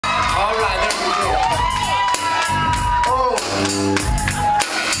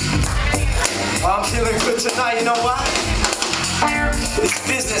feeling good tonight, you know why? It's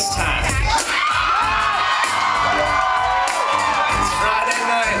business time. It's Friday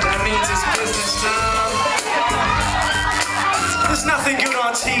night, that means it's business time. There's nothing good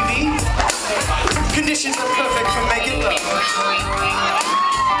on TV. Conditions are perfect for making love.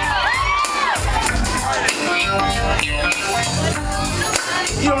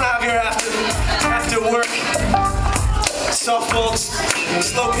 You don't have your after work softball,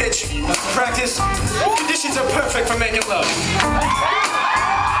 slow pitch practice. Conditions are perfect for making love.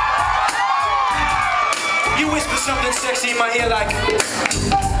 You whisper something sexy in my ear like,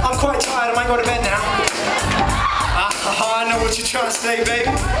 I'm quite tired, I might go to bed now. I know what you're trying to say,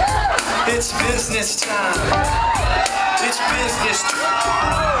 baby. It's business time. It's business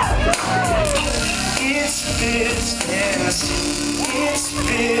time. It's business. It's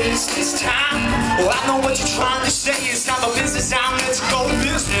business time. Oh, I know what you're trying to say. It's time for business time. Let's go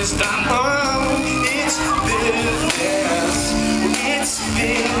business time. Oh, it's business. It's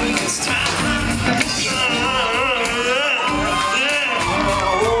business time.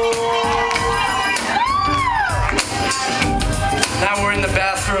 Now we're in the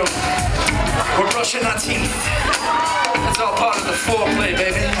bathroom. We're brushing our teeth. That's all part of the foreplay,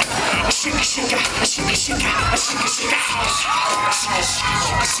 baby. Shika shika, shika shika, shika shika,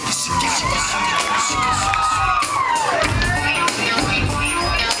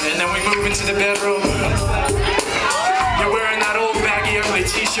 and then we move into the bedroom. You're wearing that old baggy ugly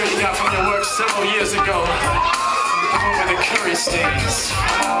t-shirt you got from your work several years ago. The one with the curry stains.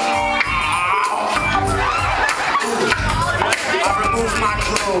 I remove my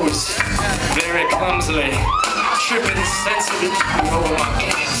clothes very clumsily, tripping sensibly over my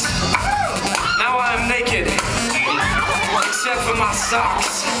pants. Now I'm naked, except for my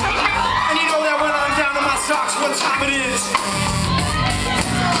socks. And you know that when I'm down to my socks, what time it is?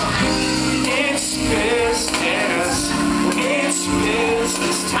 It's business. It's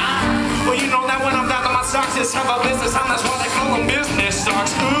business time. Well, you know that when I'm down to my socks, it's time for business time. That's why they call them business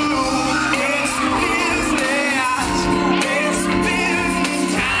socks. Ooh, it's business. It's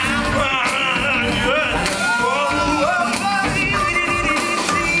business time.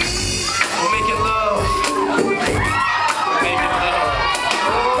 We're making love.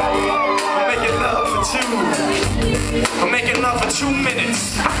 We're making love for two. We're making love for 2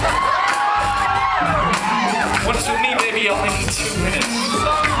 minutes. Once with me, baby, only 2 minutes.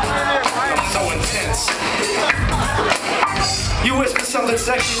 I'm so intense. You whisper something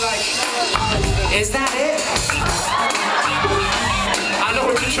sexy like, is that it? I know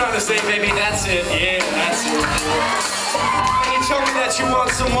what you're trying to say, baby, that's it. Yeah, that's it. And you told me that you want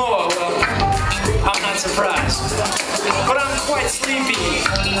some more. Well, I'm not surprised. But I'm quite sleepy.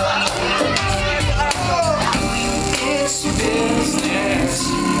 It's business.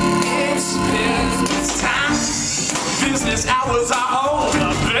 It's business time. Business hours are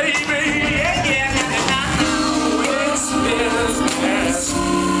over, baby.